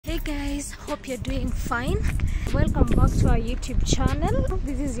guys, hope you're doing fine. Welcome back to our YouTube channel.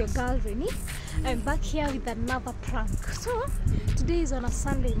 This is your girl Rennie. I'm back here with another prank. So today is on a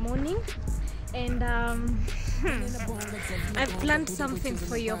Sunday morning and I've planned something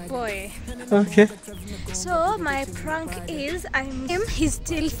for your boy. Okay. So my prank is he's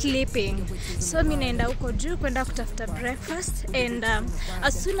still sleeping. So mimi naenda huko juu kwenda kutafuta breakfast and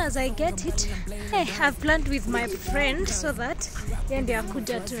as soon as I get it, I've planned with my friend so that yeye ndiye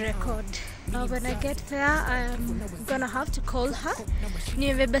akuja to record. When I get there, I'm gonna have to call her.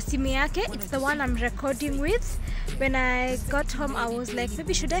 Nimebeba simu yake. It's the one I'm recording with. When I got home, I was like,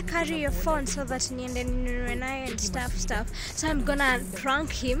 maybe should I carry your phone so that niende ninunue naye and stuff. So I'm gonna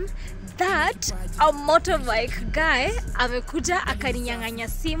prank him that a motorbike guy amekuja akaninyang'anya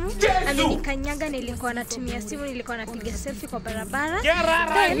simu. Amenikanyaga, nilikuwa natumia simu, nilikuwa napiga selfie kwa barabara.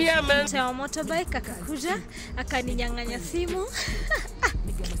 Then a motorbike akakuja akaninyang'anya simu.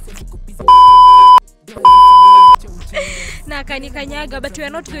 But we are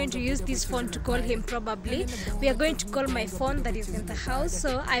not going to use this phone to call him. Probably we are going to call my phone that is in the house.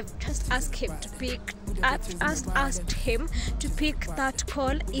 So I've just asked him to pick that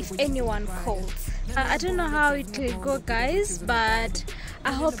call if anyone calls. I don't know how it will go, guys, but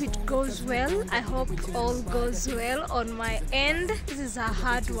I hope it goes well. I hope all goes well on my end. This is a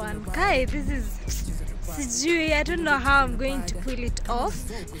hard one, guys. I don't know how I'm going to pull it off.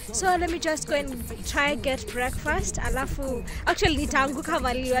 So let me just go and try get breakfast. Actually nitaanguka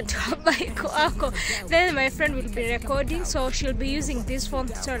valiwa tu bike wako. Then my friend will be recording, so she'll be using this phone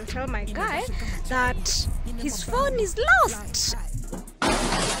to tell my guy that his phone is lost.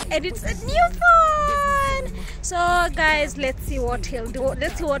 And it's a new phone. So guys, let's see what he'll do.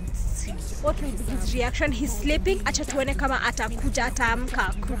 Let's see what will be his reaction. He's sleeping. Acha tuone kama atakuja, ataamka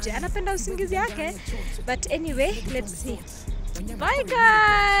akuja. Anapenda usingizi yake. But anyway, let's see. Bye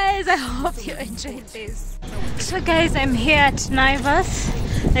guys. I hope you enjoyed this. So guys, I'm here at Naivas.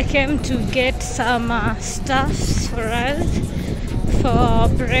 I came to get some stuff for us for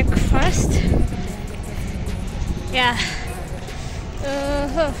breakfast. Yeah.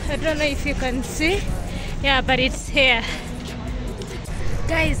 I don't know if you can see. Yeah, but it's here.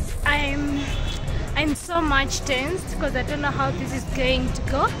 Guys, I'm so much tense because I don't know how this is going to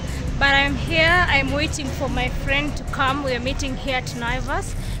go. But I'm here. I'm waiting for my friend to come. We're meeting here at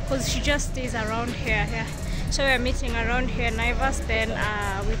Naivas because she just stays around here. Yeah. So we're meeting around here at Naivas. Then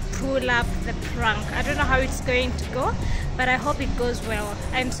we pull up the prank. I don't know how it's going to go, but I hope it goes well.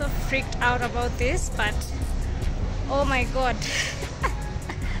 I'm so freaked out about this, but oh my god.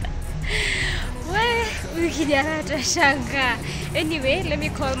 Anyway, let me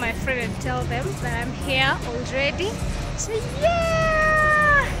call my friend and tell them that I'm here already. So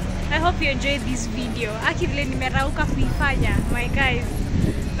yeah, I hope you enjoyed this video. Akivile nimerauka kuifanya, my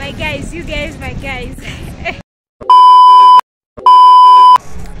guys, you guys, my guys.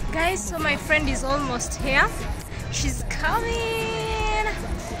 Guys, so my friend is almost here. She's coming.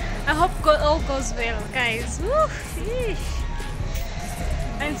 I hope all goes well, guys. Woo,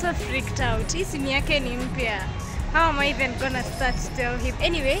 I'm so freaked out. Simu yake ni mpya. How am I even gonna start to tell him?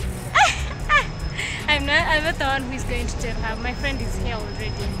 Anyway, I'm not the one who is going to tell her. My friend is here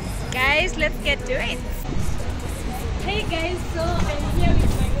already. Guys, let's get to it. Hey guys, so I'm here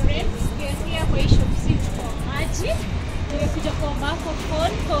with my friends. We're here for shop seat for Maji. We're going for Marco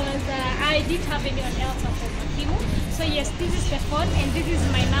phone because I didn't have anyone else for Makimu. So yes, this is the phone and this is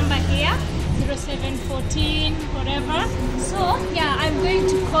my number here. 0714 whatever. So yeah, I'm going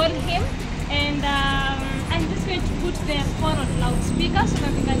to call him and I'm just going to put the phone on loudspeaker so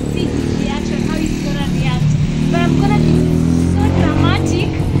that we can see his reaction, how he's gonna react. But I'm gonna be so dramatic.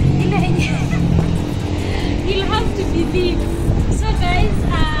 He'll have to believe. So guys,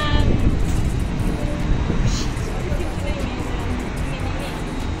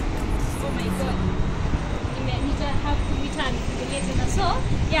 oh my god, so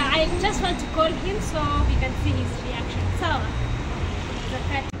yeah, I just want to call him so we can see his reaction. So oh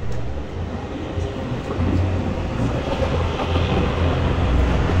my god.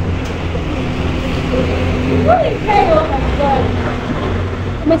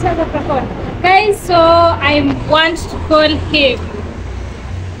 Guys, so I want to call him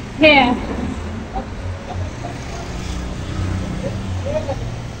here.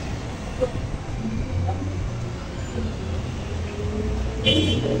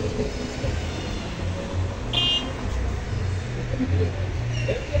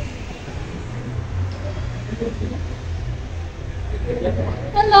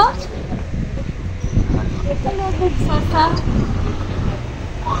 Hello. Hello, good Sasa.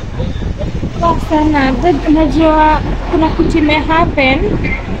 Sana, najua kuna kitu happen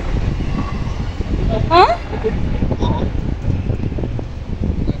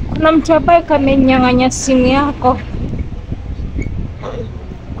Kuna mtu ambaye kamenyang'anya simu yako.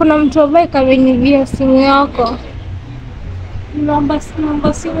 Kuna mtu ambaye kamenyang'anya simu yako. Naomba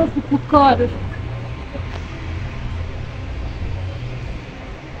simu kukukol.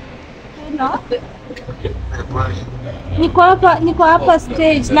 Hello? Niko hapa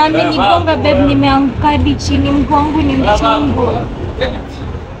stage na amenigonga babe, nimeanguka hadi chini, mguu wangu ni mchungu.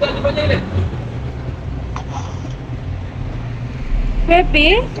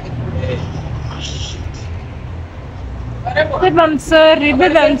 Baby? Babe, I'm sorry.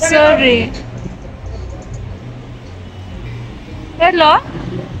 Babe, I'm sorry. Hello?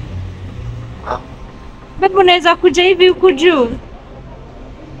 Babe, unaweza kuja hivi huku juu?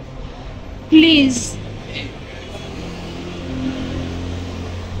 Please.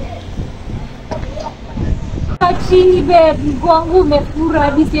 Chini babe, mguu wangu umefura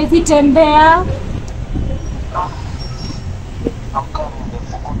hadi siwezi tembea.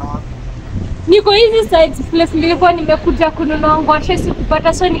 Niko hizi sides place nilikuwa nimekuja kununua ngwashe,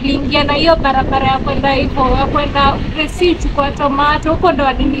 sikupata, so niliingia na hiyo barabara ya kwenda hivyo, ya kwenda receipt kwa tomato, huko ndo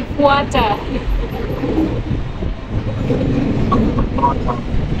walinifuata.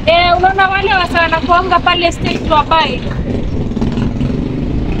 Unaona wale wasana kuanga pale stage wa bike.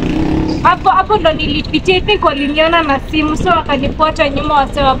 Hapo ndo nilipitia hivi, kwa liniona na simu, so wakanifuata nyuma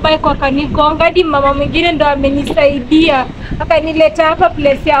wasewa bike, wakanigonga hadi mama mwingine ndo amenisaidia. Akanileta hapa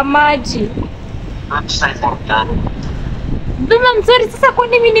place ya maji. Mama, I'm sorry, sasa kwa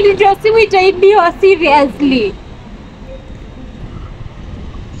nini nilijua simu itaibiwa seriously?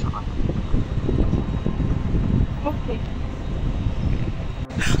 Okay.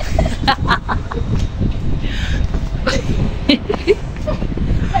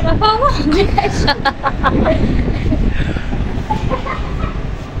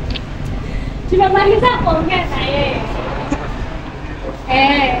 Tunamaliza kuongea na yeye.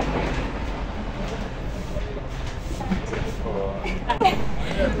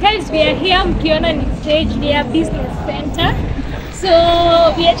 Guys, we are here mkiona ni stage near business center. So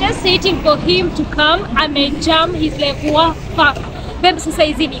we are just waiting for him to come. Amejam, he's like, what fuck? Babe, sasa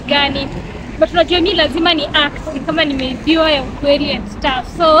hizi ni gani? But unajua mimi lazima ni act kama nimeibiwa ya ukweli and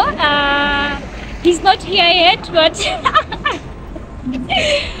stuff. So he's not here yet, but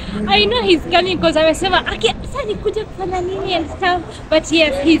I know he's coming because amesema sasa nikuja kufanya nini and stuff. But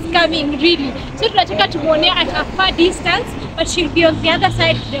yes, he's coming really. So tunataka tumuone at a far distance, but she'll be on the other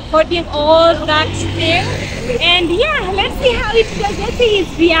side recording all that thing. And yeah, let's see how it goes. Let's see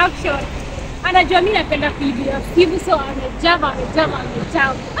his reaction. Anajua mimi napenda kuibia simu, so amejam.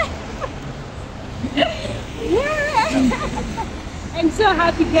 I'm so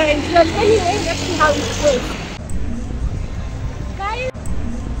happy, guys. But anyway, let's see how it goes. Guys.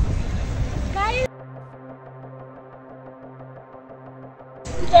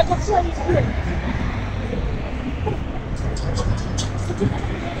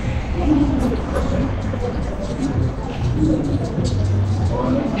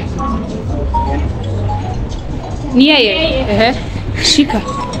 Ni yeye. Shika.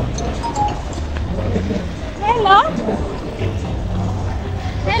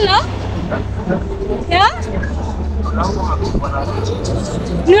 Hello? Yeah?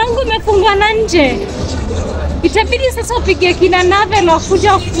 Mlango umefungwa na nje. Itabidi sasa upige kina Nave na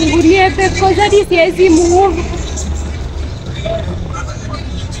kuja kufungulie because hadi siwezi move.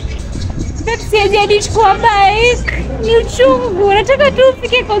 Babe, siwezi hadi chukua bike. Ni uchungu. Nataka tu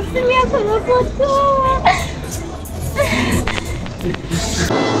ufike kwa simu yako na kutoa.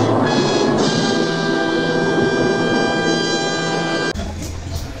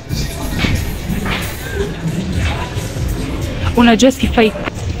 Unajua sifai.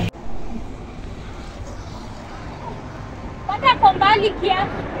 Pata kwa mbali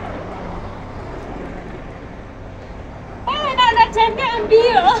kiasi. Na natembea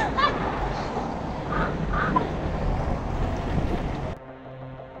mbio.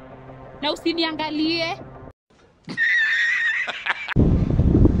 Na usiniangalie.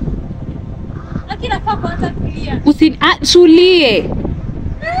 Lakini nafaa kwanza kulia. Tulie.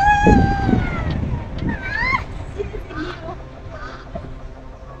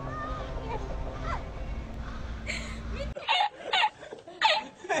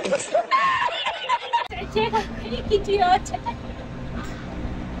 Cheka kitu yote.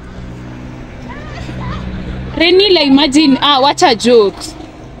 Renila, imagine, wacha jokes.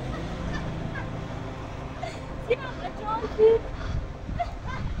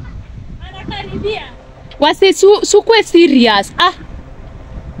 Anakaribia. Wase sukwe serious.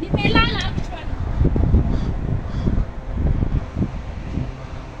 Nimelala actually.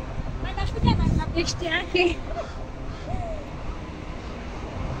 Anakuja na beshte yake.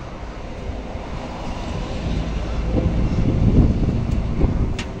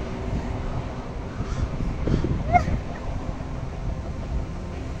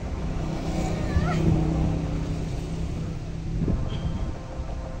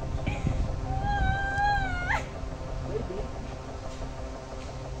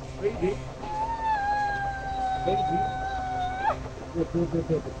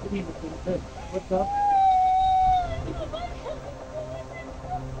 What's up?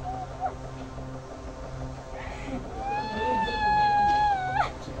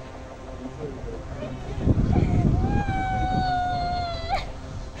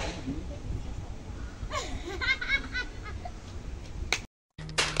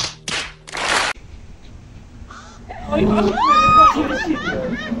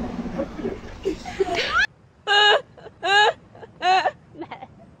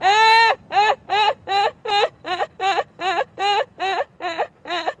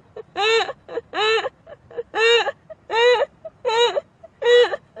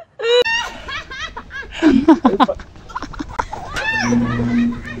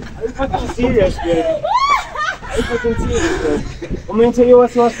 I'm serious, man. I'm fucking serious, man. I'm gonna tell you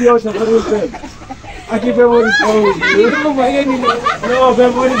what's my future. What is that? I keep what is wrong with you. No,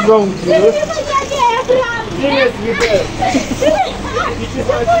 man, what is wrong with you? Seriously, man. You just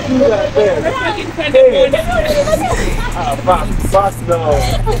have to do that, man. Hey. Fuck no.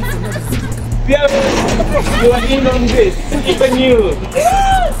 Yeah, you are in on this. Even you.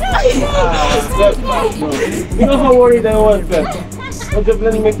 You know how worried I was, man. I'm just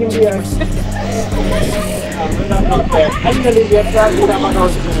making the action. Finally, we are trying to come out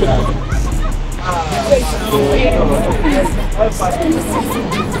of that.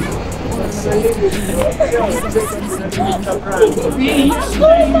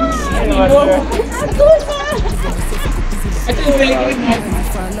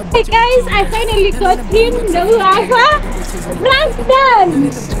 Hey guys, I finally got him, the lava. Prank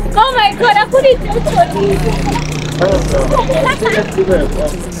done! Oh my god, I put it out for you.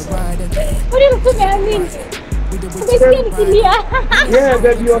 What do you mean? Yeah,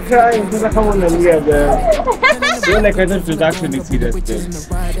 that you are crying because I come on and yeah, you're like I don't actually see that thing.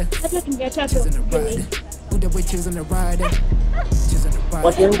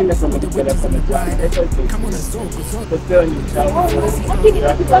 What you're doing is on the telephone.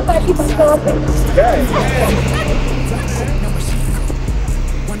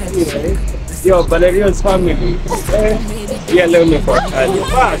 Yo, BALLERIOZ family. Yeah, let me for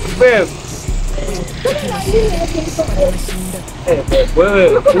fuck, babe.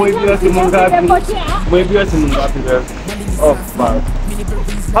 Oh, fuck.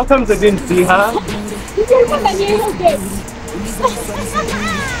 How come they didn't see her?